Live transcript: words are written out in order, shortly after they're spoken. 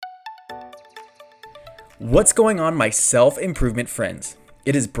What's going on, my self-improvement friends?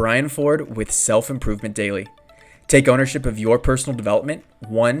 It is Brian Ford with Self-Improvement Daily. Take ownership of your personal development,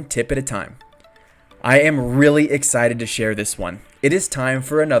 one tip at a time. I am really excited to share this one. It is time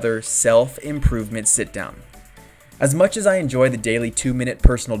for another self-improvement sit-down. As much as I enjoy the daily 2-minute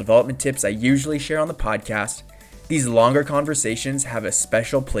personal development tips I usually share on the podcast, these longer conversations have a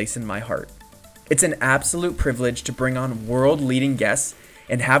special place in my heart. It's an absolute privilege to bring on world-leading guests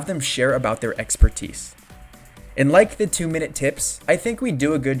and have them share about their expertise. And like the 2-minute tips, I think we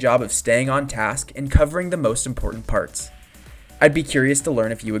do a good job of staying on task and covering the most important parts. I'd be curious to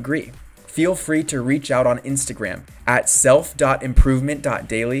learn if you agree. Feel free to reach out on Instagram at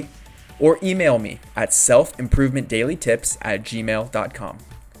self.improvement.daily or email me at selfimprovementdailytips@gmail.com.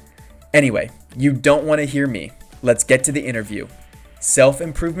 Anyway, you don't want to hear me. Let's get to the interview.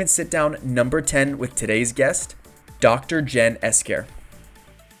 Self-improvement sit-down number 10 with today's guest, Dr. Jen Esker.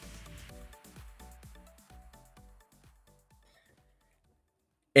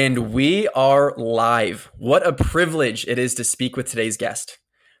 And we are live. What a privilege it is to speak with today's guest.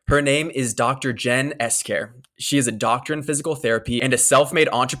 Her name is Dr. Jen Esker. She is a doctor in physical therapy and a self-made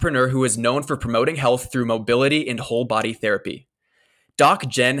entrepreneur who is known for promoting health through mobility and whole body therapy. Doc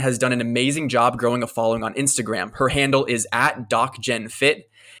Jen has done an amazing job growing a following on Instagram. Her handle is at DocJenFit,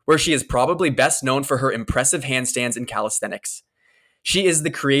 where she is probably best known for her impressive handstands and calisthenics. She is the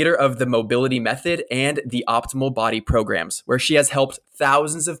creator of the Mobility Method and the Optimal Body programs, where she has helped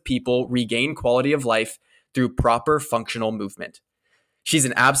thousands of people regain quality of life through proper functional movement. She's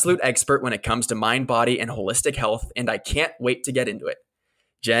an absolute expert when it comes to mind, body, and holistic health, and I can't wait to get into it.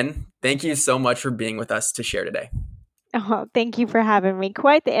 Jen, thank you so much for being with us to share today. Oh, thank you for having me.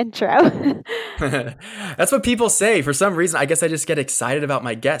 Quite the intro. That's what people say. For some reason, I guess I just get excited about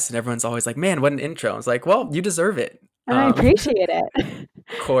my guests, and everyone's always like, man, what an intro. I was like, well, you deserve it. I appreciate it.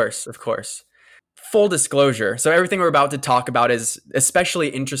 Of course. Full disclosure. So everything we're about to talk about is especially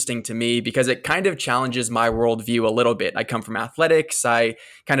interesting to me because it kind of challenges my worldview a little bit. I come from athletics. I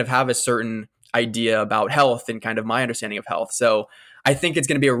kind of have a certain idea about health and kind of my understanding of health. So I think it's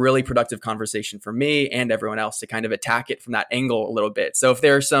going to be a really productive conversation for me and everyone else to kind of attack it from that angle a little bit. So if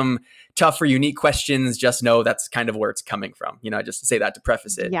there are some tough or unique questions, just know that's kind of where it's coming from. Just to say that to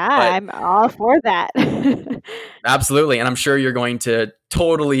preface it. Yeah, But I'm all for that. absolutely. And I'm sure you're going to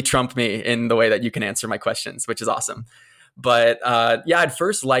totally trump me in the way that you can answer my questions, which is awesome. But I'd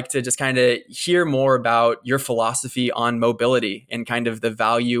first like to just kind of hear more about your philosophy on mobility and kind of the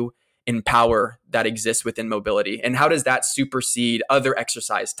value and power that exists within mobility. And how does that supersede other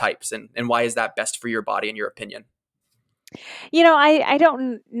exercise types? And why is that best for your body, in your opinion? I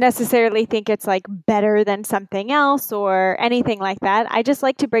don't necessarily think it's like better than something else or anything like that. I just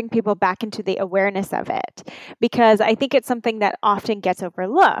like to bring people back into the awareness of it because I think it's something that often gets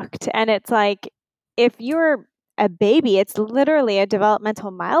overlooked. And it's like, if you're a baby, it's literally a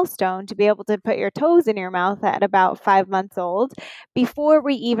developmental milestone to be able to put your toes in your mouth at about 5 months old before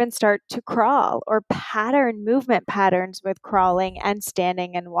we even start to crawl or pattern movement patterns with crawling and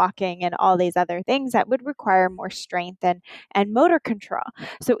standing and walking and all these other things that would require more strength and motor control.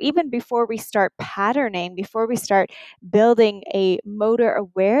 So even before we start patterning, before we start building a motor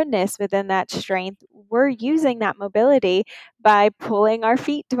awareness within that strength, we're using that mobility by pulling our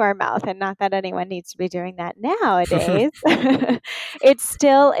feet to our mouth. And not that anyone needs to be doing that nowadays.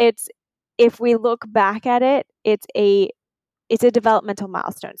 It's if we look back at it, it's a developmental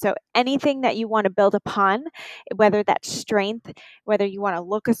milestone. So anything that you want to build upon, whether that's strength, whether you want to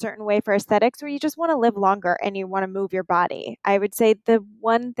look a certain way for aesthetics, or you just want to live longer and you want to move your body, I would say the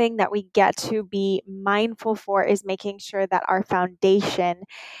one thing that we get to be mindful for is making sure that our foundation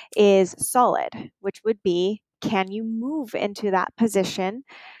is solid, which would be, can you move into that position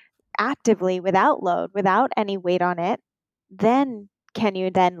actively without load, without any weight on it? Then can you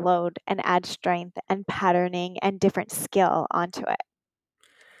then load and add strength and patterning and different skill onto it?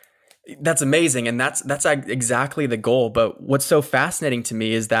 That's amazing. And that's exactly the goal. But what's so fascinating to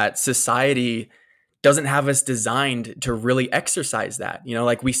me is that society doesn't have us designed to really exercise that.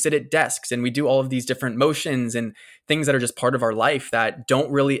 Like we sit at desks and we do all of these different motions and things that are just part of our life that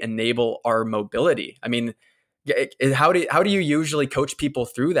don't really enable our mobility. I mean, how do you usually coach people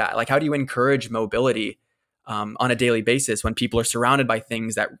through that? Like, how do you encourage mobility on a daily basis when people are surrounded by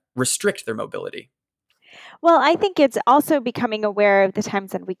things that restrict their mobility? Well, I think it's also becoming aware of the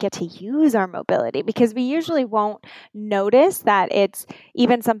times that we get to use our mobility because we usually won't notice that it's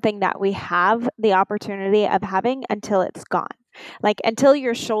even something that we have the opportunity of having until it's gone. Like until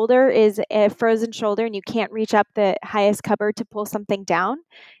your shoulder is a frozen shoulder and you can't reach up the highest cupboard to pull something down,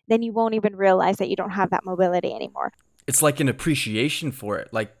 then you won't even realize that you don't have that mobility anymore. It's like an appreciation for it,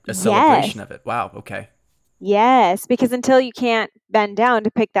 like a Yes. celebration of it. Wow. Okay. Yes, because until you can't bend down to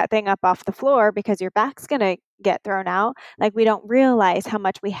pick that thing up off the floor because your back's going to get thrown out, like we don't realize how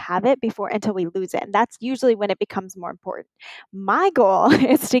much we have it before until we lose it. And that's usually when it becomes more important. My goal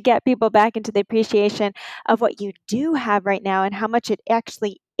is to get people back into the appreciation of what you do have right now and how much it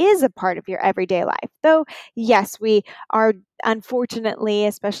actually is a part of your everyday life. Though, yes, we are unfortunately,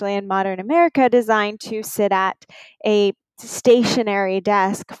 especially in modern America, designed to sit at a stationary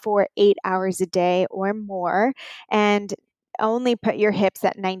desk for 8 hours a day or more and only put your hips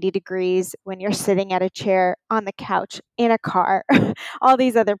at 90 degrees when you're sitting at a chair, on the couch, in a car, all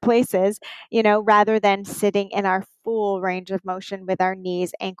these other places, rather than sitting in our full range of motion with our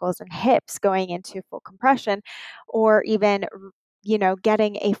knees, ankles, and hips going into full compression, or even,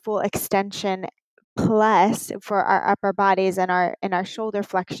 getting a full extension plus for our upper bodies and our shoulder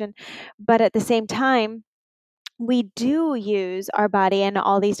flexion. But at the same time, we do use our body in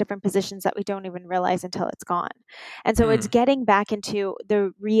all these different positions that we don't even realize until it's gone. And so it's Mm. getting back into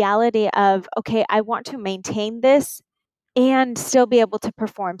the reality of, okay, I want to maintain this and still be able to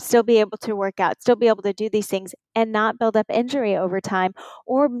perform, still be able to work out, still be able to do these things and not build up injury over time,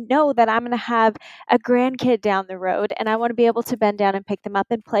 or know that I'm going to have a grandkid down the road and I want to be able to bend down and pick them up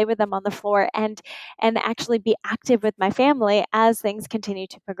and play with them on the floor and actually be active with my family as things continue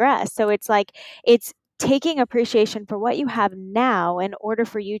to progress. So it's like it's taking appreciation for what you have now in order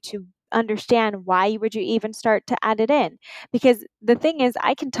for you to understand why would you even start to add it in, because the thing is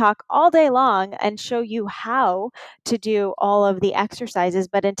I can talk all day long and show you how to do all of the exercises,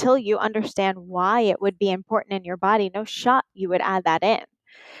 but until you understand why it would be important in your body, no shot you would add that in.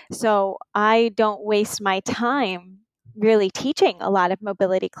 So I don't waste my time really teaching a lot of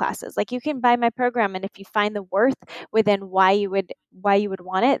mobility classes. Like you can buy my program and if you find the worth within why you would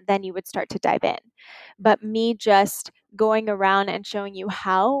want it, then you would start to dive in. But me just going around and showing you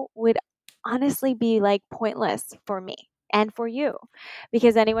how would honestly be like pointless for me and for you,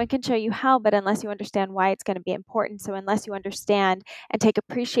 because anyone can show you how, but unless you understand why it's going to be important, so unless you understand and take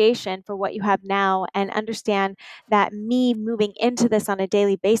appreciation for what you have now and understand that me moving into this on a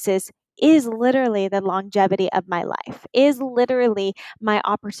daily basis is literally the longevity of my life, is literally my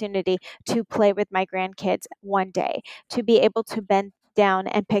opportunity to play with my grandkids one day, to be able to bend down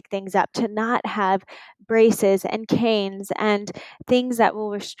and pick things up, to not have braces and canes and things that will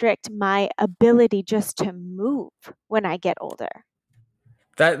restrict my ability just to move when I get older.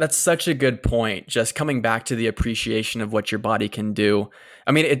 That's such a good point. Just coming back to the appreciation of what your body can do.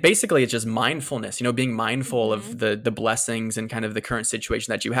 I mean, it basically it's just mindfulness, being mindful Hmm. of the blessings and kind of the current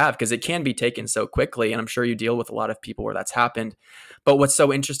situation that you have, because it can be taken so quickly. And I'm sure you deal with a lot of people where that's happened. But what's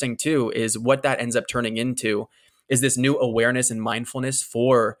so interesting too is what that ends up turning into is this new awareness and mindfulness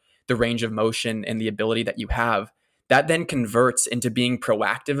for the range of motion and the ability that you have. That then converts into being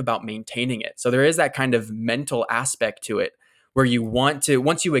proactive about maintaining it. So there is that kind of mental aspect to it where you want to,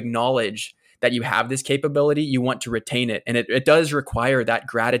 once you acknowledge that you have this capability, you want to retain it. And it does require that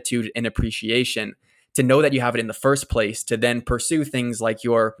gratitude and appreciation to know that you have it in the first place, to then pursue things like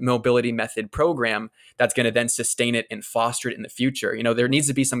your mobility method program that's going to then sustain it and foster it in the future. There needs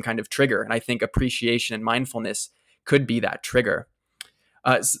to be some kind of trigger. And I think appreciation and mindfulness could be that trigger.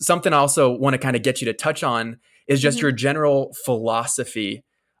 Something I also want to kind of get you to touch on is just Hmm. your general philosophy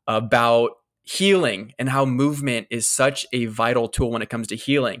about healing and how movement is such a vital tool when it comes to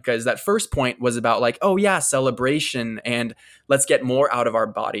healing. Because that first point was about like, oh, yeah, celebration and let's get more out of our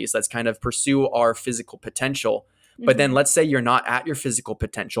bodies. Let's kind of pursue our physical potential. But then Hmm. let's say you're not at your physical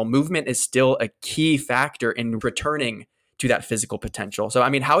potential. Movement is still a key factor in returning to that physical potential. So, I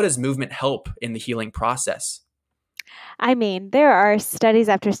mean, how does movement help in the healing process? I mean, there are studies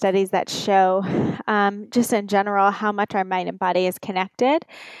after studies that show, just in general, how much our mind and body is connected.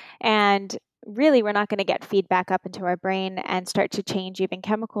 And really, we're not going to get feedback up into our brain and start to change even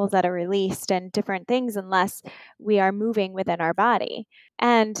chemicals that are released and different things unless we are moving within our body.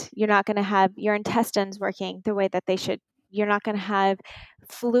 And you're not going to have your intestines working the way that they should. You're not going to have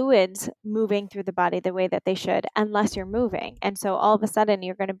fluids moving through the body the way that they should unless you're moving. And so all of a sudden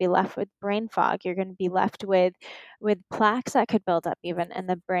you're going to be left with brain fog. You're going to be left with plaques that could build up even in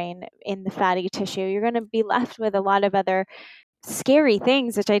the brain, in the fatty tissue. You're going to be left with a lot of other scary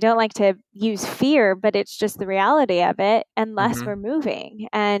things, which I don't like to use fear, but it's just the reality of it, unless we're Mm-hmm. moving.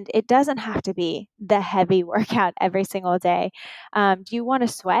 And it doesn't have to be the heavy workout every single day. Do you want to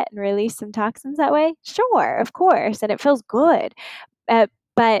sweat and release some toxins that way? Sure, of course. And it feels good.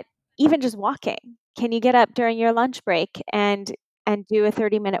 But even just walking, can you get up during your lunch break and do a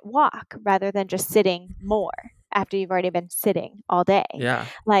 30-minute walk rather than just sitting more? after you've already been sitting all day? Yeah.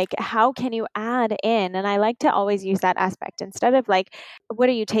 Like, how can you add in? And I like to always use that aspect instead of like, what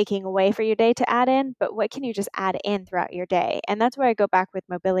are you taking away for your day to add in, but what can you just add in throughout your day? And that's where I go back with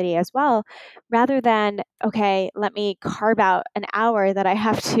mobility as well, rather than, okay, let me carve out an hour that I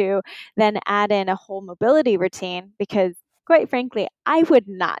have to then add in a whole mobility routine, because quite frankly, I would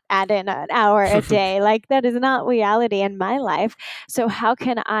not add in an hour a day. Like, that is not reality in my life. So how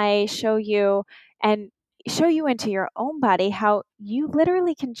can I show you and show you into your own body how you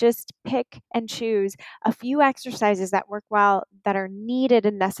literally can just pick and choose a few exercises that work well, that are needed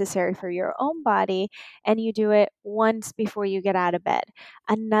and necessary for your own body, and you do it once before you get out of bed,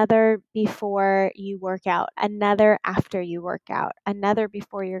 another before you work out, another after you work out, another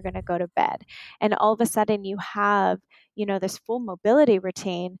before you're going to go to bed. And all of a sudden you have, this full mobility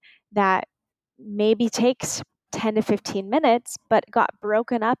routine that maybe takes 10 to 15 minutes, but got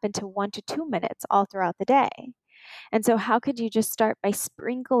broken up into 1 to 2 minutes all throughout the day. And so, how could you just start by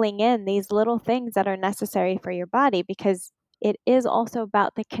sprinkling in these little things that are necessary for your body? Because it is also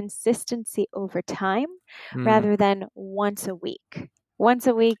about the consistency over time Mm. rather than once a week. Once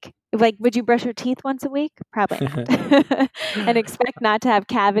a week, like, would you brush your teeth once a week? Probably not. And expect not to have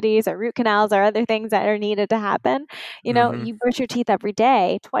cavities or root canals or other things that are needed to happen. Hmm. You brush your teeth every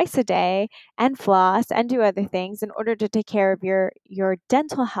day, twice a day, and floss and do other things in order to take care of your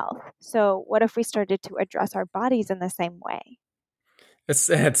dental health. So what if we started to address our bodies in the same way?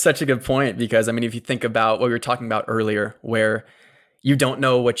 It's such a good point because, I mean, if you think about what we were talking about earlier, where you don't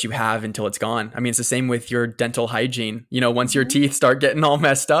know what you have until it's gone. I mean, it's the same with your dental hygiene. Once your Hmm. teeth start getting all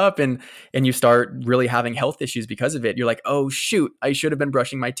messed up and you start really having health issues because of it, you're like, oh shoot, I should have been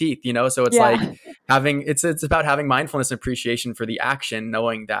brushing my teeth. So it's like Yeah. it's about having mindfulness and appreciation for the action,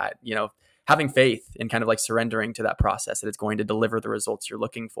 knowing that, having faith and kind of like surrendering to that process, that it's going to deliver the results you're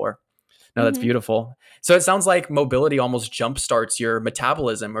looking for. No, that's Hmm. beautiful. So it sounds like mobility almost jumpstarts your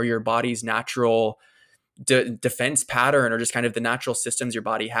metabolism or your body's natural defense pattern, or just kind of the natural systems your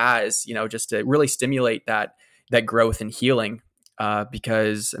body has, just to really stimulate that growth and healing.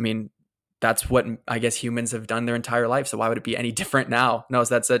 Because, I mean, that's what I guess humans have done their entire life. So why would it be any different now? No,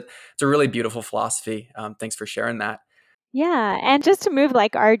 so it's a really beautiful philosophy. Thanks for sharing that. Yeah, and just to move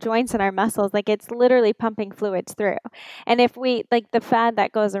like our joints and our muscles, like it's literally pumping fluids through. And if we like the fad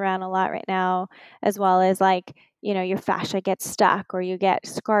that goes around a lot right now, as well as like, your fascia gets stuck or you get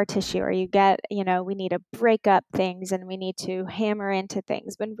scar tissue or you get, we need to break up things and we need to hammer into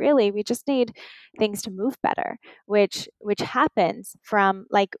things. When really we just need things to move better, which happens from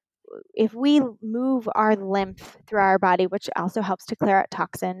like if we move our lymph through our body, which also helps to clear out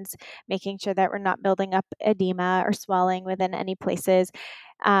toxins, making sure that we're not building up edema or swelling within any places,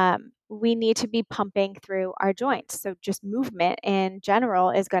 we need to be pumping through our joints. So, just movement in general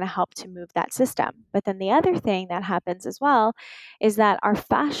is going to help to move that system. But then the other thing that happens as well is that our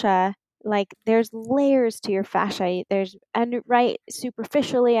fascia, like there's layers to your fascia. There's right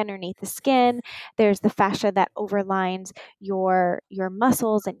superficially underneath the skin, there's the fascia that overlines your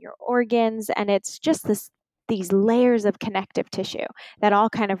muscles and your organs, and it's just these layers of connective tissue that all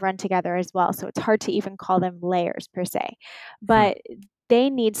kind of run together as well. So it's hard to even call them layers per se, Hmm. but they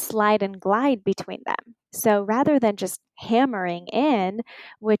need slide and glide between them. So rather than just hammering in,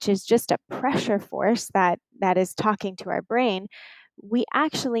 which is just a pressure force that is talking to our brain, we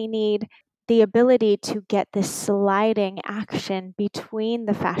actually need the ability to get this sliding action between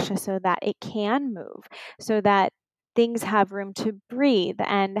the fascia so that it can move, so that things have room to breathe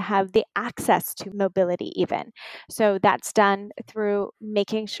and have the access to mobility even. So that's done through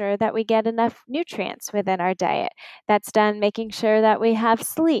making sure that we get enough nutrients within our diet. That's done making sure that we have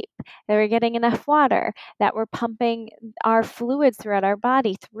sleep, that we're getting enough water, that we're pumping our fluids throughout our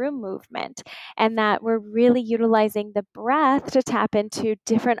body through movement, and that we're really utilizing the breath to tap into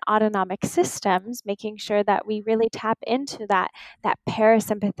different autonomic systems, making sure that we really tap into that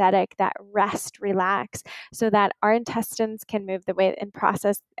parasympathetic, that rest, relax, so that our intestines can move the way and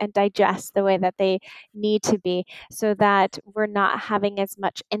process and digest the way that they need to be, so that we're not having as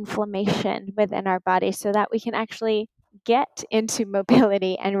much inflammation within our body, so that we can actually get into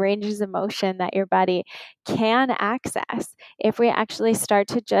mobility and ranges of motion that your body can access if we actually start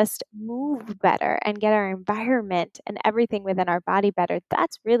to just move better and get our environment and everything within our body better.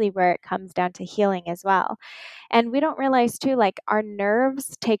 That's really where it comes down to healing as well. And we don't realize too, like our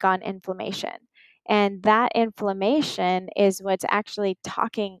nerves take on inflammation. And that inflammation is what's actually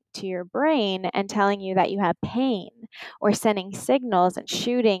talking to your brain and telling you that you have pain, or sending signals and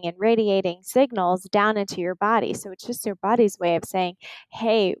shooting and radiating signals down into your body. So it's just your body's way of saying,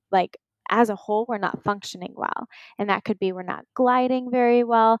 hey, like, as a whole, we're not functioning well. And that could be we're not gliding very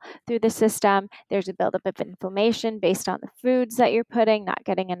well through the system. There's a buildup of inflammation based on the foods that you're putting, not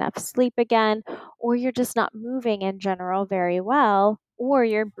getting enough sleep again, or you're just not moving in general very well, or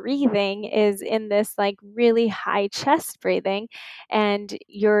your breathing is in this like really high chest breathing, and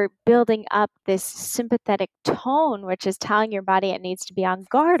you're building up this sympathetic tone, which is telling your body it needs to be on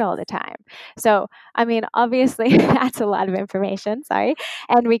guard all the time. So, I mean, obviously, that's a lot of information, sorry.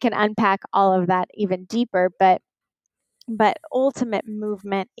 And we can unpack all of that even deeper, but ultimate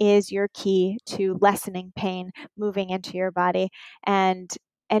movement is your key to lessening pain, moving into your body, and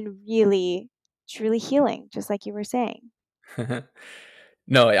really truly healing, just like you were saying.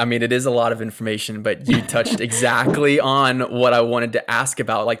 No, I mean, it is a lot of information, but you touched exactly on what I wanted to ask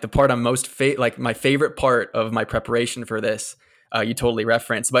about. Like the part I'm most like my favorite part of my preparation for this, you totally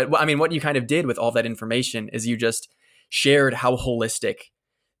referenced. But I mean, what you kind of did with all that information is you just shared how holistic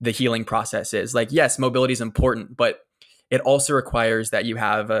the healing process is. Like, yes, mobility is important, but it also requires that you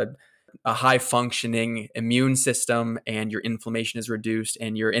have a high functioning immune system and your inflammation is reduced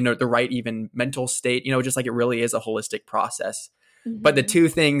and you're in the right even mental state, just like it really is a holistic process. But the Mm-hmm. two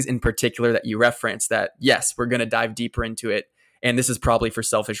things in particular that you referenced that, yes, we're going to dive deeper into it. And this is probably for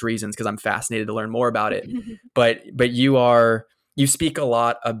selfish reasons because I'm fascinated to learn more about it. But you speak a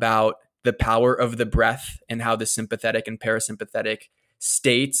lot about the power of the breath and how the sympathetic and parasympathetic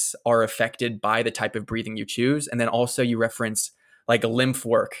states are affected by the type of breathing you choose. And then also you reference like lymph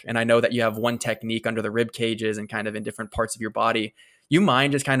work. And I know that you have one technique under the rib cages and kind of in different parts of your body. You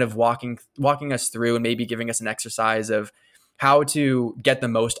mind just kind of walking us through and maybe giving us an exercise of how to get the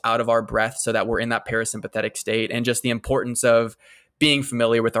most out of our breath so that we're in that parasympathetic state, and just the importance of being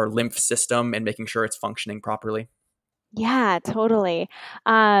familiar with our lymph system and making sure it's functioning properly? Yeah, totally.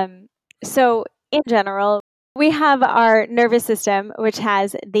 So, in general, we have our nervous system, which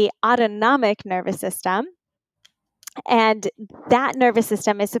has the autonomic nervous system, and that nervous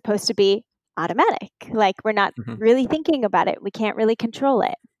system is supposed to be automatic. Like, we're not Mm-hmm. really thinking about it, we can't really control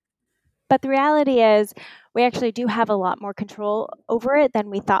it. But the reality is, we actually do have a lot more control over it than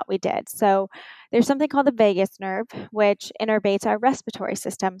we thought we did. So, there's something called the vagus nerve, which innervates our respiratory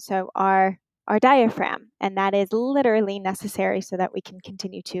system, so our diaphragm, and that is literally necessary so that we can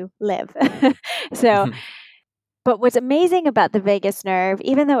continue to live. So, Mm-hmm. but what's amazing about the vagus nerve,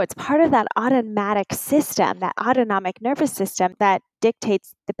 even though it's part of that automatic system, that autonomic nervous system that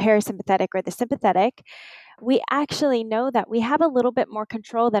dictates the parasympathetic or the sympathetic, we actually know that we have a little bit more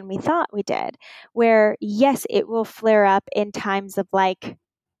control than we thought we did. Where, yes, it will flare up in times of like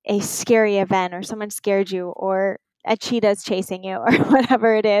a scary event, or someone scared you, or a cheetah's chasing you, or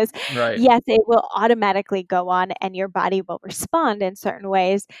whatever it is. Right. Yes, it will automatically go on and your body will respond in certain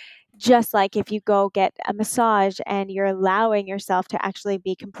ways. Just like if you go get a massage and you're allowing yourself to actually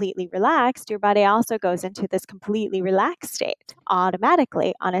be completely relaxed, your body also goes into this completely relaxed state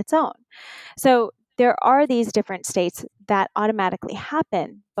automatically on its own. So there are these different states that automatically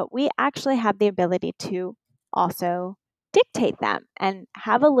happen, but we actually have the ability to also dictate them and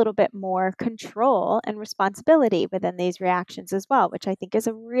have a little bit more control and responsibility within these reactions as well, which I think is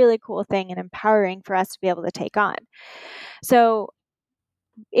a really cool thing and empowering for us to be able to take on. So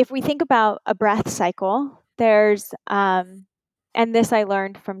if we think about a breath cycle, and this I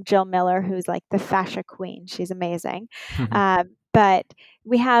learned from Jill Miller, who's like the fascia queen. She's amazing. But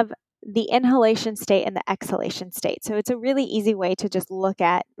we have the inhalation state and the exhalation state. So it's a really easy way to just look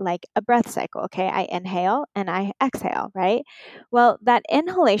at like a breath cycle. Okay, I inhale and I exhale, right? Well, that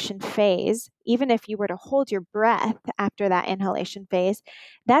inhalation phase, even if you were to hold your breath after that inhalation phase,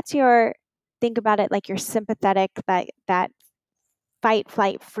 that's your, think about it like your sympathetic, that fight,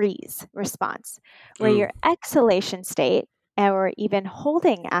 flight, freeze response, where Ooh. your exhalation state, or even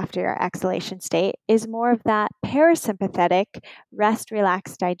holding after your exhalation state, is more of that parasympathetic rest,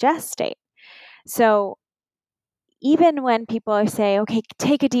 relax, digest state. So even when people say, okay,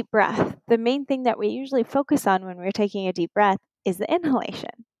 take a deep breath, the main thing that we usually focus on when we're taking a deep breath is the inhalation.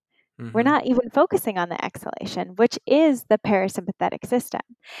 We're Mm-hmm. not even focusing on the exhalation, which is the parasympathetic system.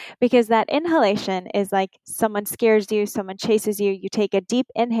 Because that inhalation is like someone scares you, someone chases you, you take a deep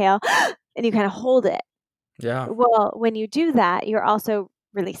inhale and you kind of hold it. Yeah. Well, when you do that, you're also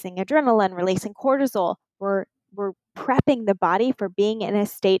releasing adrenaline, releasing cortisol. We're prepping the body for being in a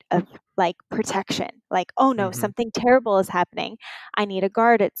state of like protection. Like, oh no, Mm-hmm. something terrible is happening. I need to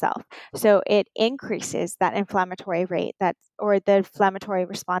guard itself. So it increases that inflammatory rate, or the inflammatory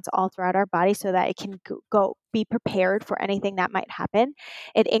response all throughout our body, so that it can go be prepared for anything that might happen.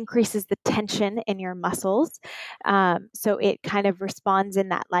 It increases the tension in your muscles. So it kind of responds in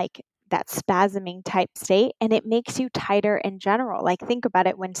that like that spasming type state, and it makes you tighter in general. Like, think about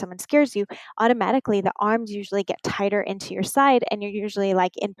it, when someone scares you, automatically the arms usually get tighter into your side, and you're usually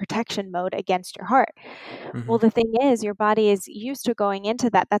like in protection mode against your heart. Well, Hmm. the thing is, your body is used to going into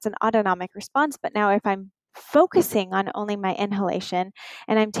that. That's an autonomic response. But now, if I'm focusing on only my inhalation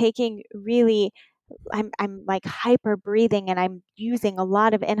and I'm taking really, I'm like hyper breathing and I'm using a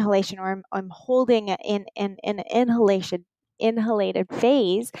lot of inhalation, or I'm holding it in an inhalated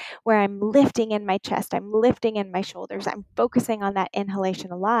phase where I'm lifting in my chest, I'm lifting in my shoulders, I'm focusing on that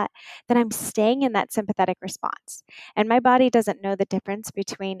inhalation a lot, then I'm staying in that sympathetic response. And my body doesn't know the difference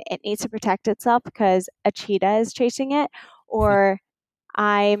between it needs to protect itself because a cheetah is chasing it, or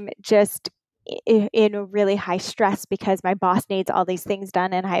I'm just in a really high stress because my boss needs all these things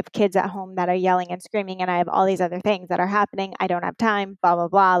done, and I have kids at home that are yelling and screaming, and I have all these other things that are happening. I don't have time, blah, blah,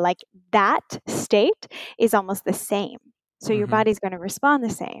 blah. Like, that state is almost the same. So your Hmm. body's going to respond the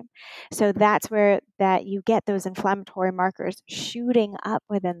same. So that's where that you get those inflammatory markers shooting up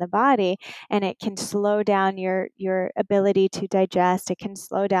within the body, and it can slow down your ability to digest. It can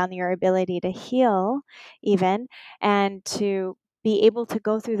slow down your ability to heal even, and to be able to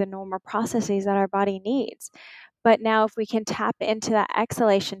go through the normal processes that our body needs. But now, if we can tap into that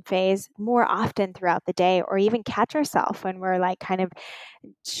exhalation phase more often throughout the day, or even catch ourselves when we're like kind of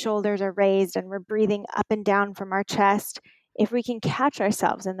shoulders are raised and we're breathing up and down from our chest, if we can catch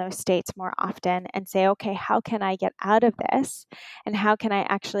ourselves in those states more often and say, okay, how can I get out of this? And how can I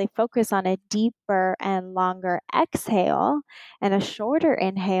actually focus on a deeper and longer exhale and a shorter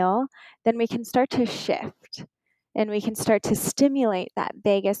inhale? Then we can start to shift and we can start to stimulate that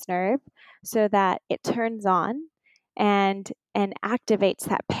vagus nerve so that it turns on and activates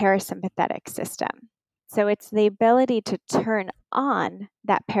that parasympathetic system. So it's the ability to turn on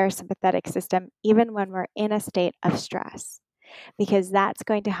that parasympathetic system even when we're in a state of stress, because that's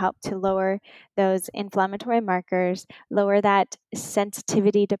going to help to lower those inflammatory markers, lower that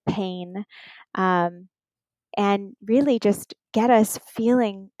sensitivity to pain, um, and really just get us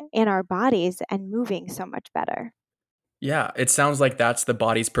feeling in our bodies and moving so much better. Yeah, it sounds like that's the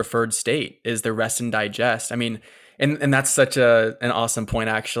body's preferred state, is the rest and digest. I mean, and that's such an awesome point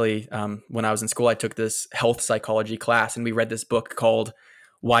actually. When I was in school, I took this health psychology class, and we read this book called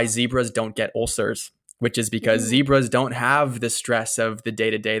 "Why Zebras Don't Get Ulcers," which is because Mm, zebras don't have the stress of the day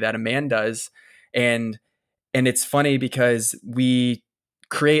to day that a man does, and and it's funny because we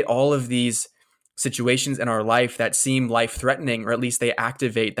create all of these situations in our life that seem life threatening, or at least they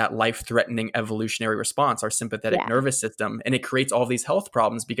activate that life threatening evolutionary response, our sympathetic yeah. nervous system. And it creates all these health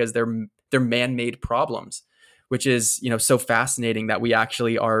problems because they're man made problems, which is, so fascinating that we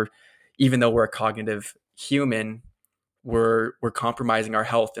actually are, even though we're a cognitive human, we're compromising our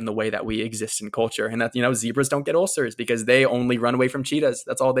health in the way that we exist in culture. And that, zebras don't get ulcers because they only run away from cheetahs.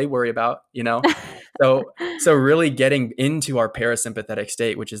 That's all they worry about. So really getting into our parasympathetic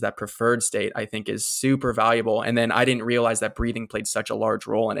state, which is that preferred state, I think is super valuable. And then I didn't realize that breathing played such a large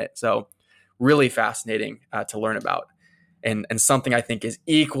role in it. So really fascinating to learn about. And something I think is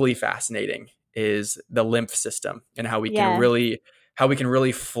equally fascinating is the lymph system, and Yes. how we can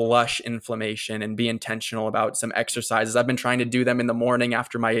really flush inflammation and be intentional about some exercises. I've been trying to do them in the morning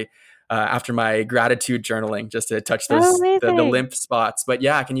after my gratitude journaling, just to touch Oh, the amazing. lymph spots. But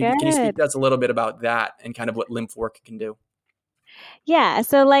yeah, can you speak Good. to us a little bit about that and kind of what lymph work can do? Yeah,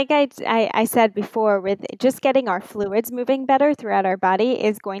 so like I said before, with just getting our fluids moving better throughout our body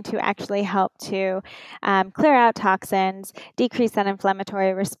is going to actually help to clear out toxins, decrease that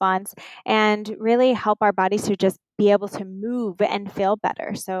inflammatory response, and really help our bodies to just be able to move and feel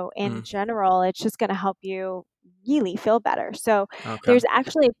better. So, in Mm, general, it's just going to help you really feel better. So, okay. there's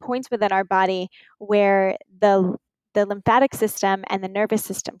actually points within our body where the lymphatic system and the nervous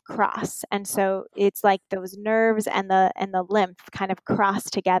system cross, and so it's like those nerves and the lymph kind of cross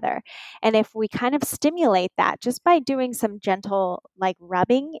together. And if we kind of stimulate that just by doing some gentle like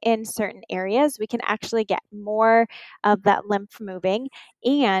rubbing in certain areas, we can actually get more of that lymph moving,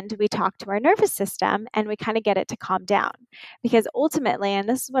 and we talk to our nervous system and we kind of get it to calm down. Because ultimately, and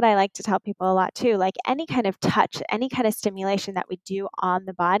this is what I like to tell people a lot too, like any kind of touch, any kind of stimulation that we do on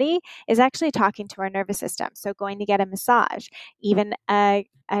the body is actually talking to our nervous system. So, going to get a massage, even an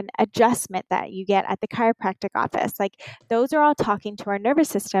adjustment that you get at the chiropractic office, like those are all talking to our nervous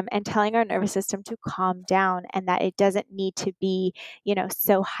system and telling our nervous system to calm down, and that it doesn't need to be,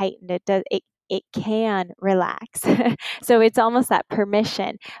 so heightened. It can relax. So it's almost that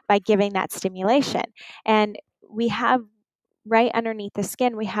permission by giving that stimulation. And we have right underneath the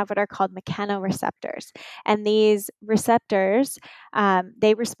skin, we have what are called mechanoreceptors. And these receptors,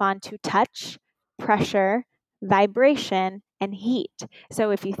 they respond to touch, pressure, vibration, and heat.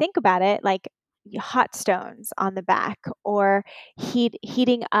 So if you think about it, like hot stones on the back, or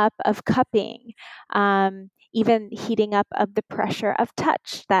heating up of cupping, even heating up of the pressure of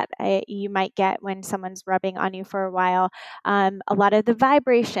touch that you might get when someone's rubbing on you for a while. A lot of the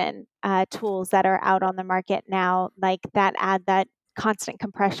vibration tools that are out on the market now, like that add that constant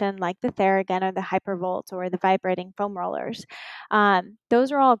compression, like the Theragun or the Hypervolt or the vibrating foam rollers.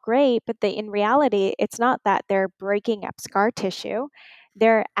 Those are all great, but in reality, it's not that they're breaking up scar tissue.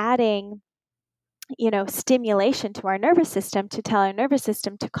 They're adding, stimulation to our nervous system to tell our nervous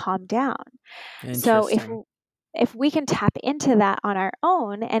system to calm down. So Interesting. if we can tap into that on our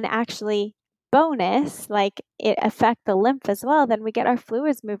own and actually bonus, like it affect the lymph as well, then we get our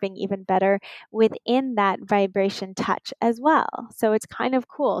fluids moving even better within that vibration touch as well. So it's kind of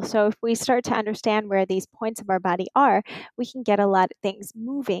cool. So if we start to understand where these points of our body are, we can get a lot of things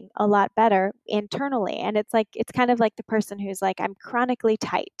moving a lot better internally. And it's kind of like the person who's like, I'm chronically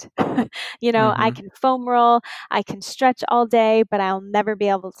tight. I Mm-hmm. can foam roll, I can stretch all day, but I'll never be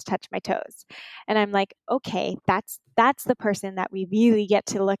able to touch my toes. And I'm like, okay, that's the person that we really get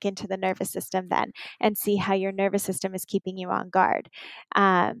to look into the nervous system then and see how your nervous system is keeping you on guard.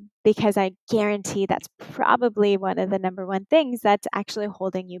 Because I guarantee that's probably one of the number one things that's actually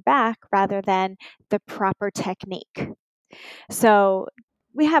holding you back rather than the proper technique. So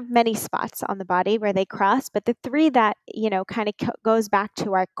we have many spots on the body where they cross, but the three that, kind of goes back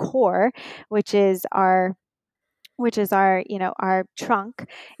to our core, which is our our trunk,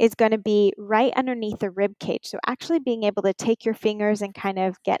 is going to be right underneath the rib cage. So actually being able to take your fingers and kind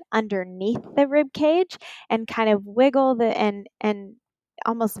of get underneath the rib cage and kind of wiggle and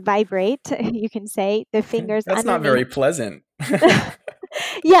almost vibrate, you can say, the fingers That's not underneath. very pleasant.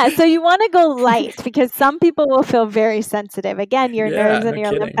 Yeah, so you want to go light because some people will feel very sensitive. Again, your Yeah, nerves and no your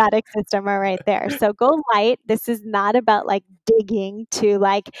kidding. lymphatic system are right there. So go light. This is not about like digging to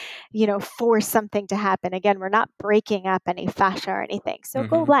force something to happen. Again, we're not breaking up any fascia or anything. So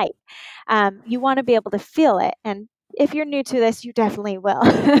go Mm-hmm. light. You want to be able to feel it. And if you're new to this, you definitely will.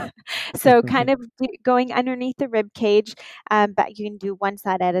 So kind of going underneath the rib cage, but you can do one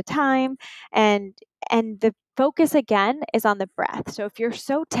side at a time. And the focus again is on the breath. So if you're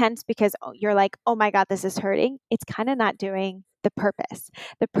so tense because you're like, oh my God, this is hurting, it's kind of not doing the purpose.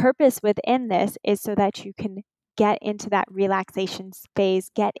 The purpose within this is so that you can get into that relaxation phase,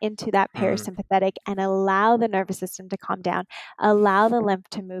 get into that Mm. parasympathetic, and allow the nervous system to calm down, allow the lymph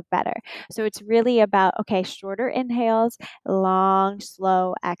to move better. So it's really about, okay, shorter inhales, long,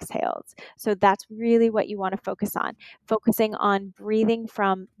 slow exhales. So that's really what you want to focus on, focusing on breathing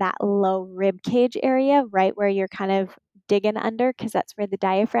from that low rib cage area, right where you're kind of digging under, because that's where the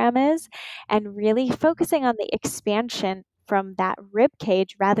diaphragm is, and really focusing on the expansion from that rib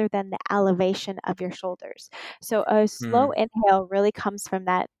cage rather than the elevation of your shoulders. So a slow Mm. inhale really comes from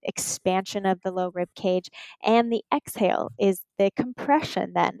that expansion of the low rib cage, and the exhale is the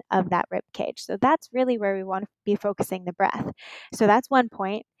compression then of that rib cage. So that's really where we want to be focusing the breath. So that's one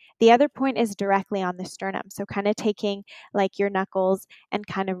point. The other point is directly on the sternum. So kind of taking like your knuckles and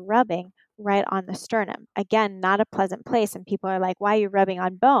kind of rubbing right on the sternum. Again, not a pleasant place. And people are like, why are you rubbing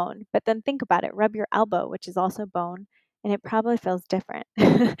on bone? But then think about it, rub your elbow, which is also bone, and it probably feels different.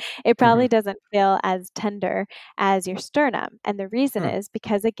 It probably Mm-hmm. doesn't feel as tender as your sternum. And the reason Hmm. is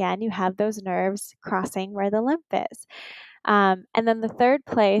because, again, you have those nerves crossing where the lymph is. And then the third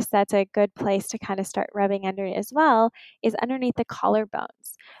place that's a good place to kind of start rubbing under it as well is underneath the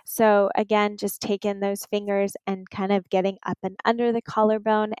collarbones. So, again, just taking those fingers and kind of getting up and under the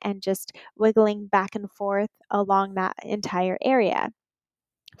collarbone and just wiggling back and forth along that entire area.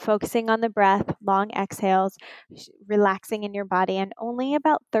 Focusing on the breath, long exhales, relaxing in your body, and only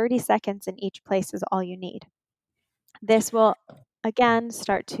about 30 seconds in each place is all you need. This will again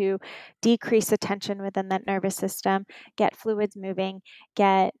start to decrease the tension within that nervous system, get fluids moving,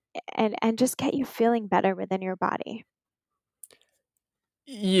 get and just get you feeling better within your body.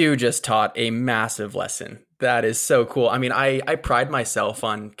 You just taught a massive lesson. That is so cool. I mean, I pride myself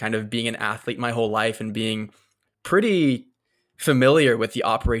on kind of being an athlete my whole life and being pretty familiar with the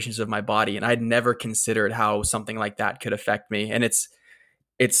operations of my body. And I'd never considered how something like that could affect me. And it's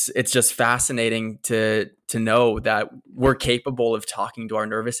just fascinating to know that we're capable of talking to our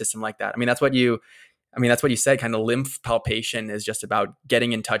nervous system like that. That's what you said. Kind of lymph palpation is just about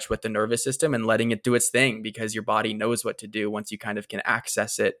getting in touch with the nervous system and letting it do its thing because your body knows what to do once you kind of can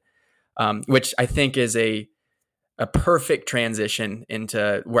access it, which I think is a perfect transition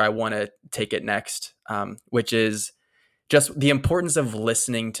into where I want to take it next, which is just the importance of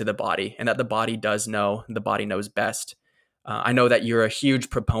listening to the body and that the body does know, the body knows best. I know that you're a huge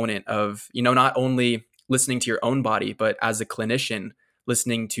proponent of, not only listening to your own body, but as a clinician,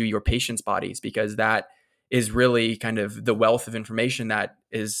 listening to your patient's bodies, because that is really kind of the wealth of information that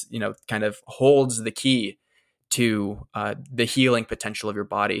is, kind of holds the key to the healing potential of your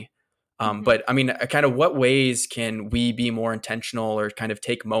body. But I mean, kind of what ways can we be more intentional or kind of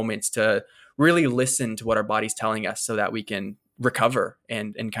take moments to really listen to what our body's telling us so that we can recover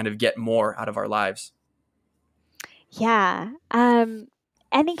and kind of get more out of our lives? Yeah.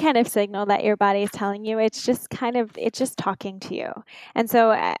 Any kind of signal that your body is telling you, it's just talking to you. And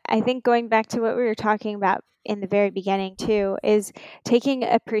so I think going back to what we were talking about in the very beginning too, is taking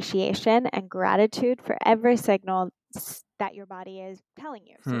appreciation and gratitude for every signal that your body is telling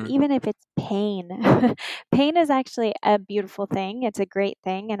you. So even if it's pain, pain is actually a beautiful thing. It's a great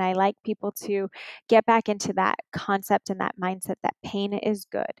thing. And I like people to get back into that concept and that mindset that pain is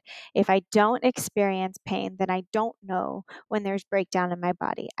good. If I don't experience pain, then I don't know when there's breakdown in my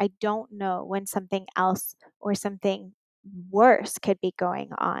body. I don't know when something else or something worse could be going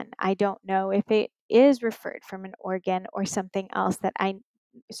on. I don't know if it is referred from an organ or something else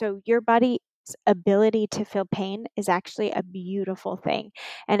so your body's ability to feel pain is actually a beautiful thing.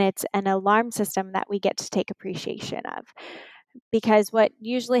 And it's an alarm system that we get to take appreciation of. Because what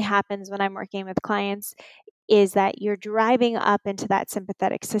usually happens when I'm working with clients is that you're driving up into that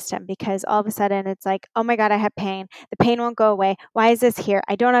sympathetic system because all of a sudden it's like, oh my God, I have pain. The pain won't go away. Why is this here?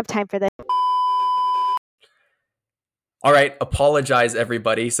 I don't have time for this. All right, apologize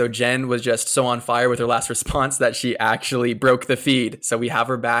everybody. So Jen was just so on fire with her last response that she actually broke the feed. So we have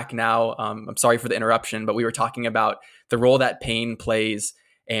her back now. I'm sorry for the interruption, but we were talking about the role that pain plays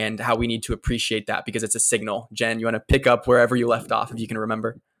and how we need to appreciate that because it's a signal. Jen, you want to pick up wherever you left off if you can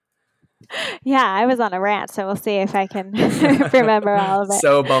remember? Yeah, I was on a rant, so we'll see if I can remember all of it.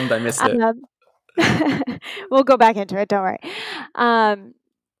 So bummed I missed it. We'll go back into it. Don't worry.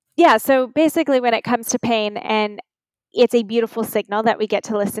 Yeah, so basically when it comes to pain, and it's a beautiful signal that we get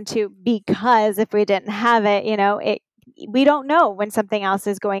to listen to, because if we didn't have it, we don't know when something else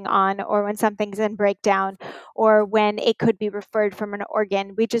is going on or when something's in breakdown or when it could be referred from an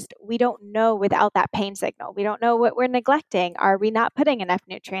organ. We don't know without that pain signal. We don't know what we're neglecting. Are we not putting enough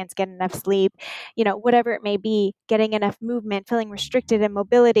nutrients, getting enough sleep, whatever it may be, getting enough movement, feeling restricted in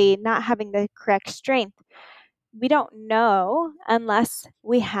mobility, not having the correct strength. We don't know unless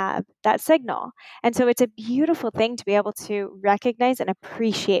we have that signal. And so it's a beautiful thing to be able to recognize and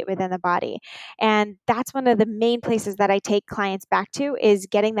appreciate within the body. And that's one of the main places that I take clients back to, is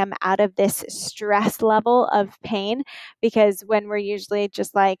getting them out of this stress level of pain. Because when we're usually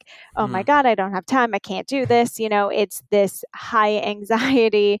just like, oh my God, I don't have time, I can't do this, it's this high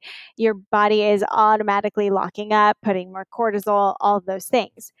anxiety. Your body is automatically locking up, putting more cortisol, all of those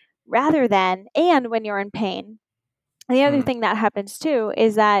things. And when you're in pain, the other thing that happens too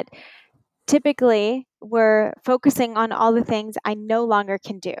is that typically we're focusing on all the things I no longer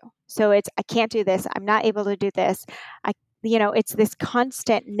can do. So it's, I can't do this, I'm not able to do this. It's this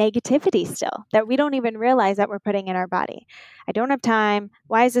constant negativity still that we don't even realize that we're putting in our body. I don't have time.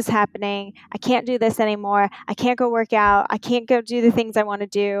 Why is this happening? I can't do this anymore. I can't go work out. I can't go do the things I want to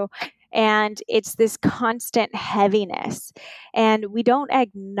do. And it's this constant heaviness. And we don't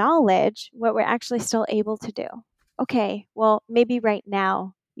acknowledge what we're actually still able to do. Okay, well, maybe right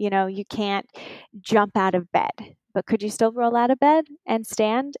now, you can't jump out of bed, but could you still roll out of bed and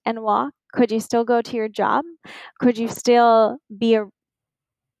stand and walk? Could you still go to your job? Could you still be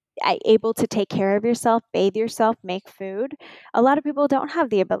able to take care of yourself, bathe yourself, make food? A lot of people don't have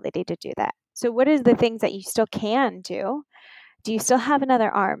the ability to do that. So, what is the things that you still can do? Do you still have another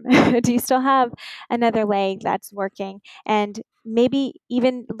arm? Do you still have another leg that's working? And maybe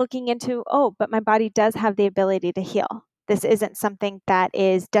even looking into, oh, but my body does have the ability to heal. This isn't something that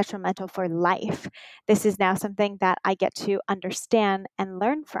is detrimental for life. This is now something that I get to understand and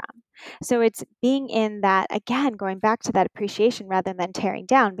learn from. So it's being in that, again, going back to that appreciation rather than tearing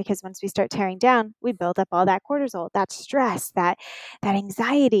down, because once we start tearing down, we build up all that cortisol, that stress, that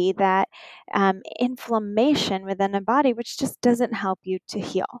anxiety, that inflammation within the body, which just doesn't help you to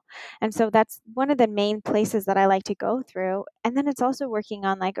heal. And so that's one of the main places that I like to go through. And then it's also working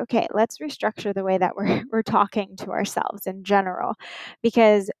on like, okay, let's restructure the way that we're talking to ourselves in general.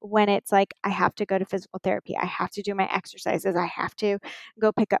 Because when it's like, I have to go to physical therapy, I have to do my exercises, I have to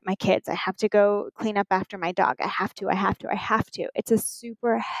go pick up my kids, I have to go clean up after my dog, I have to. It's a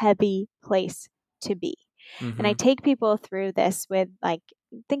super heavy place to be. And I take people through this with like,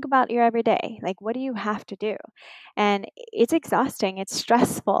 think about your everyday. Like, what do you have to do? And it's exhausting. It's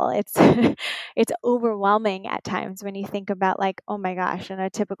stressful. It's it's overwhelming at times when you think about like, oh my gosh, in a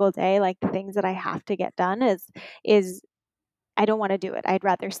typical day, like the things that I have to get done is I don't want to do it. I'd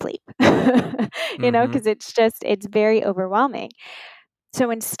rather sleep, because it's very overwhelming. So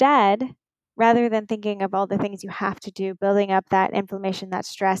instead, rather than thinking of all the things you have to do, building up that inflammation, that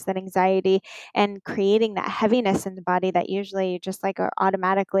stress, that anxiety, and creating that heaviness in the body that usually just like are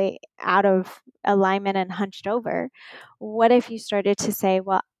automatically out of alignment and hunched over, what if you started to say,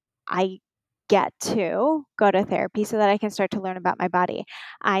 well, I get to go to therapy so that I can start to learn about my body.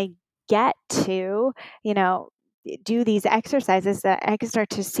 I get to, you know, do these exercises that I can start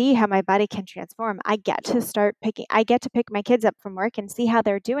to see how my body can transform. I get to pick my kids up from work and see how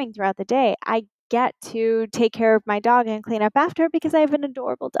they're doing throughout the day. I get to take care of my dog and clean up after because I have an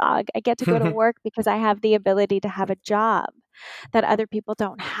adorable dog. I get to go to Mm-hmm. work because I have the ability to have a job that other people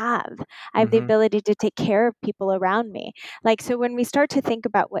don't have. I have the Mm-hmm. ability to take care of people around me. Like, so when we start to think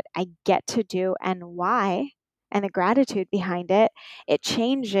about what I get to do and why, and the gratitude behind it, it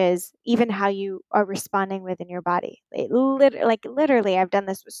changes even how you are responding within your body. Literally, I've done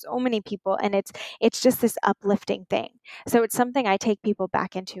this with so many people, and it's just this uplifting thing. So it's something I take people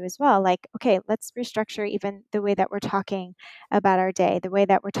back into as well. Like, okay, let's restructure even the way that we're talking about our day, the way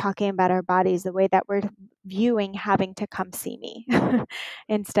that we're talking about our bodies, the way that we're viewing having to come see me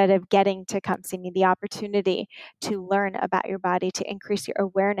instead of getting to come see me. The opportunity to learn about your body, to increase your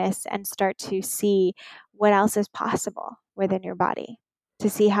awareness, and start to see what else is possible within your body,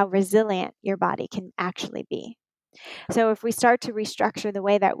 to see how resilient your body can actually be. So, if we start to restructure the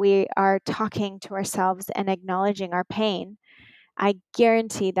way that we are talking to ourselves and acknowledging our pain, I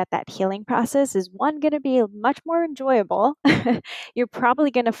guarantee that that healing process is one going to be much more enjoyable. You're probably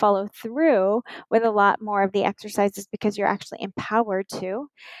going to follow through with a lot more of the exercises because you're actually empowered to.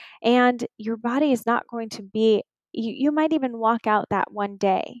 And your body is not going to be, you might even walk out that one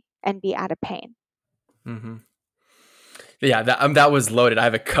day and be out of pain. Mm-hmm. Yeah, that was loaded. I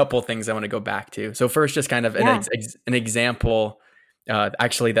have a couple things I want to go back to. So first, just kind of Yeah. an example,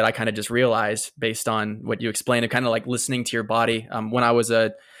 actually that I kind of just realized based on what you explained, of kind of like listening to your body. When I was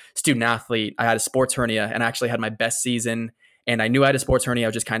a student athlete, I had a sports hernia and I actually had my best season. And I knew I had a sports hernia. I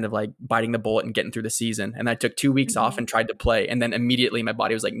was just kind of like biting the bullet and getting through the season. And I took 2 weeks off Hmm. and tried to play. And then immediately my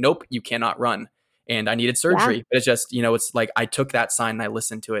body was like, nope, you cannot run. And I needed Yeah. surgery. But it's just, it's like I took that sign and I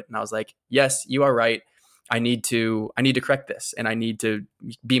listened to it and I was like, yes, you are right. I need to correct this and I need to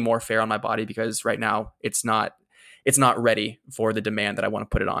be more fair on my body because right now it's not ready for the demand that I want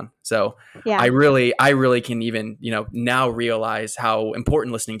to put it on. So I Yeah. really can even, now realize how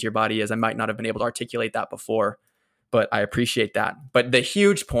important listening to your body is. I might not have been able to articulate that before, but I appreciate that. But the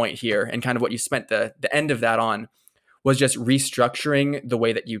huge point here and kind of what you spent the end of that on was just restructuring the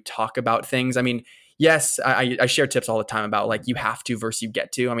way that you talk about things. I mean, yes, I share tips all the time about like you have to versus you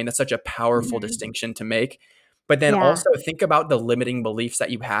get to. I mean, that's such a powerful Hmm. distinction to make. But then Yeah. also think about the limiting beliefs that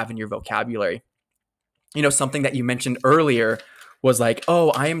you have in your vocabulary. Something that you mentioned earlier was like,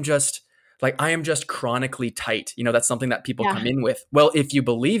 oh, I am just chronically tight. That's something that people Yeah. come in with. Well, if you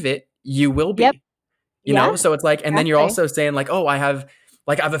believe it, you will Yep. be. Yeah. So it's like, and then you're Exactly. also saying like, oh, I have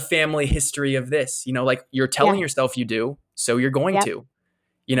a family history of this, like you're telling Yeah. yourself you do, so you're going Yep. to,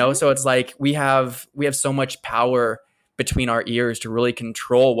 Hmm. so it's like we have so much power between our ears to really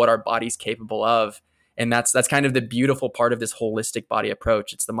control what our body's capable of. And that's kind of the beautiful part of this holistic body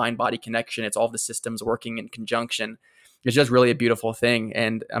approach. It's the mind body connection. It's all the systems working in conjunction. It's just really a beautiful thing.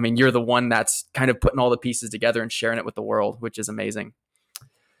 And I mean, you're the one that's kind of putting all the pieces together and sharing it with the world, which is amazing.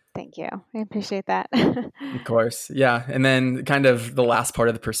 Thank you. I appreciate that. Of course. Yeah. And then kind of the last part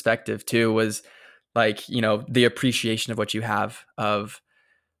of the perspective too was like, the appreciation of what you have of,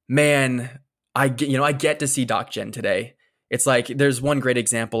 man, I get to see Doc Jen today. It's like there's one great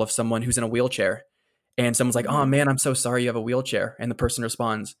example of someone who's in a wheelchair and someone's like, "Oh Hmm. man, I'm so sorry you have a wheelchair." And the person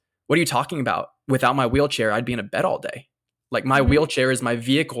responds, "What are you talking about? Without my wheelchair, I'd be in a bed all day. Like my Hmm. wheelchair is my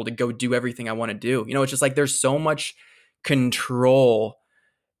vehicle to go do everything I want to do." It's just like there's so much control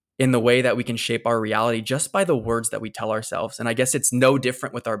in the way that we can shape our reality just by the words that we tell ourselves. And I guess it's no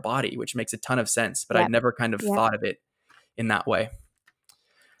different with our body, which makes a ton of sense, but I'd Yep. never kind of Yep. thought of it in that way.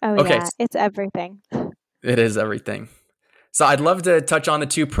 Oh Okay, yeah. It's everything. it is everything. So I'd love to touch on the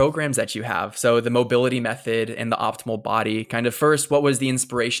two programs that you have. So the mobility method and the optimal body. Kind of first, what was the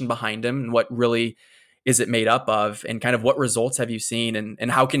inspiration behind them and what really is it made up of? And kind of what results have you seen?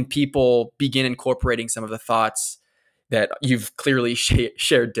 And how can people begin incorporating some of the thoughts that you've clearly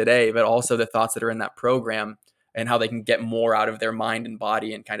shared today, but also the thoughts that are in that program and how they can get more out of their mind and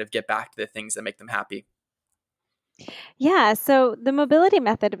body and kind of get back to the things that make them happy? Yeah. So the mobility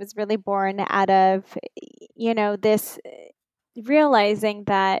method was really born out of, this realizing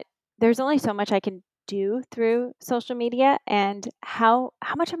that there's only so much I can do through social media, and how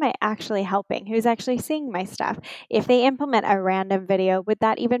much am I actually helping? Who's actually seeing my stuff? If they implement a random video, would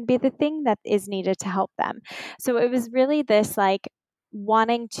that even be the thing that is needed to help them? So it was really this like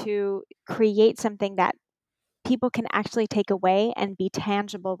wanting to create something that people can actually take away and be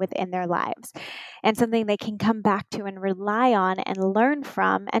tangible within their lives, and something they can come back to and rely on and learn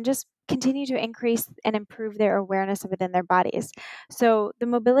from, and just continue to increase and improve their awareness within their bodies. So the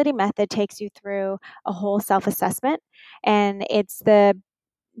mobility method takes you through a whole self-assessment, and it's the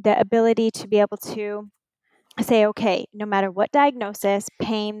ability to be able to say, okay, no matter what diagnosis,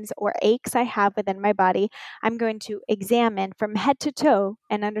 pains, or aches I have within my body, I'm going to examine from head to toe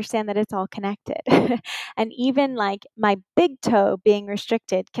and understand that it's all connected. And even like my big toe being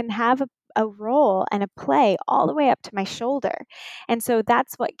restricted can have a role and a play all the way up to my shoulder. And so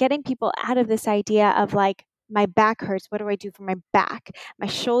that's what getting people out of this idea of like, my back hurts, what do I do for my back? My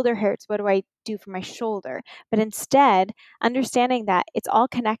shoulder hurts, what do I do for my shoulder? But instead, understanding that it's all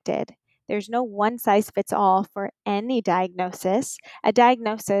connected. There's no one size fits all for any diagnosis. A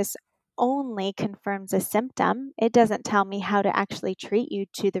diagnosis only confirms a symptom. It doesn't tell me how to actually treat you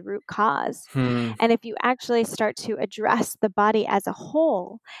to the root cause. Hmm. And if you actually start to address the body as a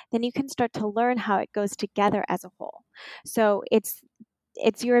whole, then you can start to learn how it goes together as a whole. So it's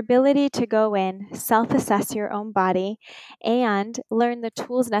your ability to go in, self-assess your own body, and learn the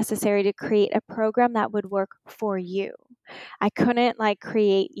tools necessary to create a program that would work for you. I couldn't like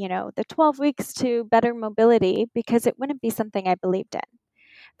create, the 12 weeks to better mobility because it wouldn't be something I believed in.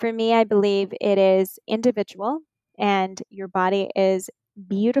 For me, I believe it is individual, and your body is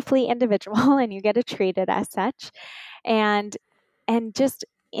beautifully individual and you get to treat it as such. And just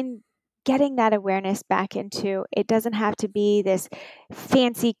in getting that awareness back into, it doesn't have to be this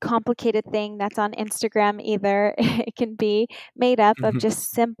fancy complicated thing that's on Instagram either. It can be made up of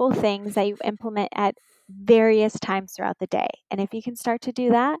just simple things that you implement at various times throughout the day. And if you can start to do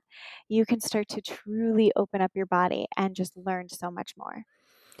that, you can start to truly open up your body and just learn so much more.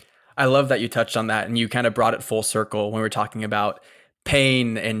 I love that you touched on that and you kind of brought it full circle when we were talking about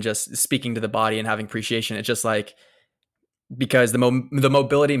pain and just speaking to the body and having appreciation. It's just like, because the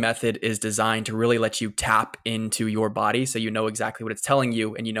mobility method is designed to really let you tap into your body, so you know exactly what it's telling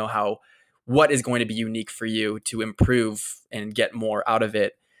you, and you know what is going to be unique for you to improve and get more out of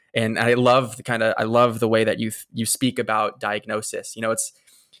it. And I love the way that you speak about diagnosis. It's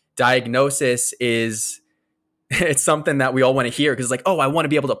diagnosis is it's something that we all want to hear, because it's like, oh, I want to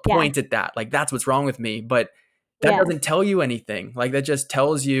be able to point at that, like that's what's wrong with me, but that doesn't tell you anything. Like that just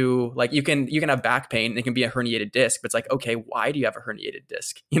tells you, like, you can have back pain. It can be a herniated disc, but it's like, okay, why do you have a herniated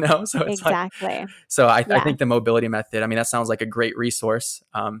disc? So it's Exactly. I think the mobility method, I mean, that sounds like a great resource.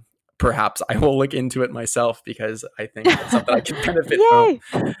 Perhaps I will look into it myself, because I think that's something I can benefit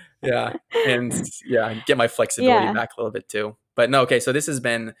from. Yeah. And get my flexibility back a little bit too. But no, okay. So this has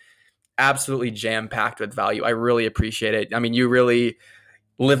been absolutely jam-packed with value. I really appreciate it. I mean, you really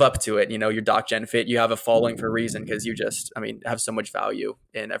live up to it. Your Doc Gen Fit, you have a following for a reason, because you just, have so much value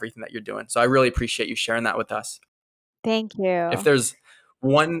in everything that you're doing. So I really appreciate you sharing that with us. Thank you. If there's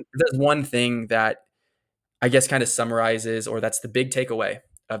one thing that I guess kind of summarizes, or that's the big takeaway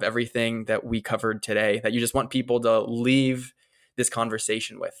of everything that we covered today, that you just want people to leave this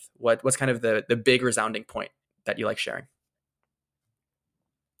conversation with, what's kind of the big resounding point that you like sharing?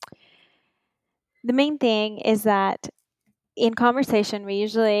 The main thing is that in conversation, we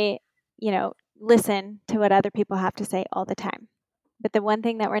usually, listen to what other people have to say all the time. But the one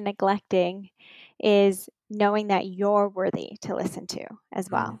thing that we're neglecting is knowing that you're worthy to listen to as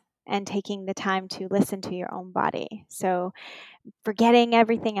well, and taking the time to listen to your own body. So forgetting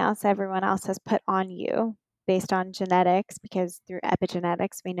everything else everyone else has put on you based on genetics, because through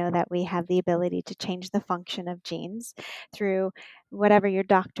epigenetics, we know that we have the ability to change the function of genes through whatever your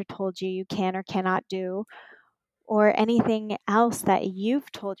doctor told you you can or cannot do, or anything else that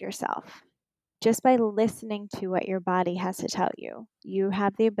you've told yourself. Just by listening to what your body has to tell you, you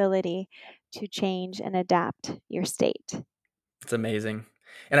have the ability to change and adapt your state. It's amazing.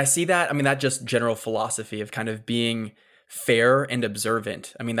 And I see that, that just general philosophy of kind of being fair and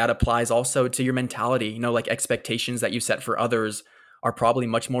observant. That applies also to your mentality. Like expectations that you set for others are probably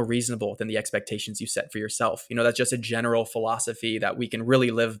much more reasonable than the expectations you set for yourself. That's just a general philosophy that we can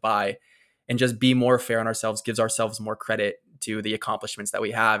really live by, and just be more fair on ourselves gives ourselves more credit to the accomplishments that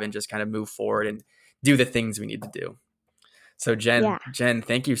we have, and just kind of move forward and do the things we need to do. So Jen,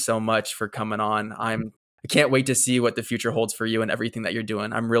 thank you so much for coming on. I can't wait to see what the future holds for you and everything that you're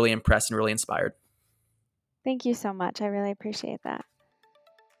doing. I'm really impressed and really inspired. Thank you so much. I really appreciate that.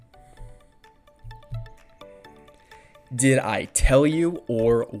 Did I tell you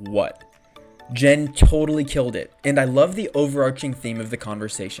or what? Jen totally killed it, and I love the overarching theme of the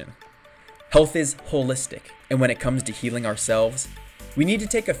conversation. Health is holistic, and when it comes to healing ourselves, we need to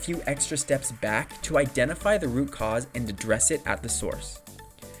take a few extra steps back to identify the root cause and address it at the source.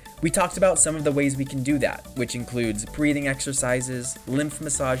 We talked about some of the ways we can do that, which includes breathing exercises, lymph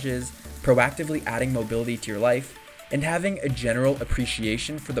massages, proactively adding mobility to your life, and having a general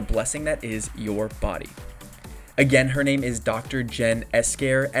appreciation for the blessing that is your body. Again, her name is Dr. Jen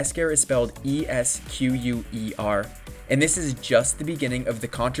Esquer. Esquer is spelled Esquer, and this is just the beginning of the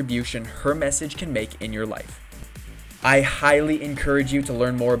contribution her message can make in your life. I highly encourage you to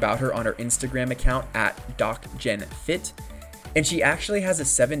learn more about her on her Instagram account at DocJenFit, and she actually has a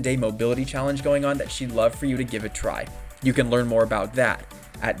 7-day mobility challenge going on that she'd love for you to give a try. You can learn more about that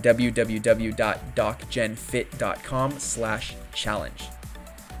at www.docjenfit.com/challenge.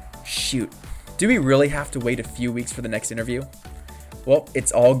 Shoot, do we really have to wait a few weeks for the next interview? Well,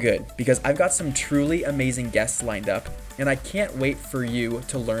 it's all good because I've got some truly amazing guests lined up, and I can't wait for you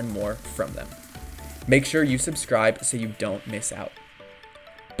to learn more from them. Make sure you subscribe so you don't miss out.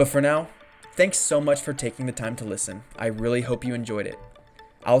 But for now, thanks so much for taking the time to listen. I really hope you enjoyed it.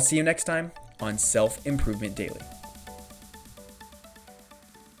 I'll see you next time on Self Improvement Daily.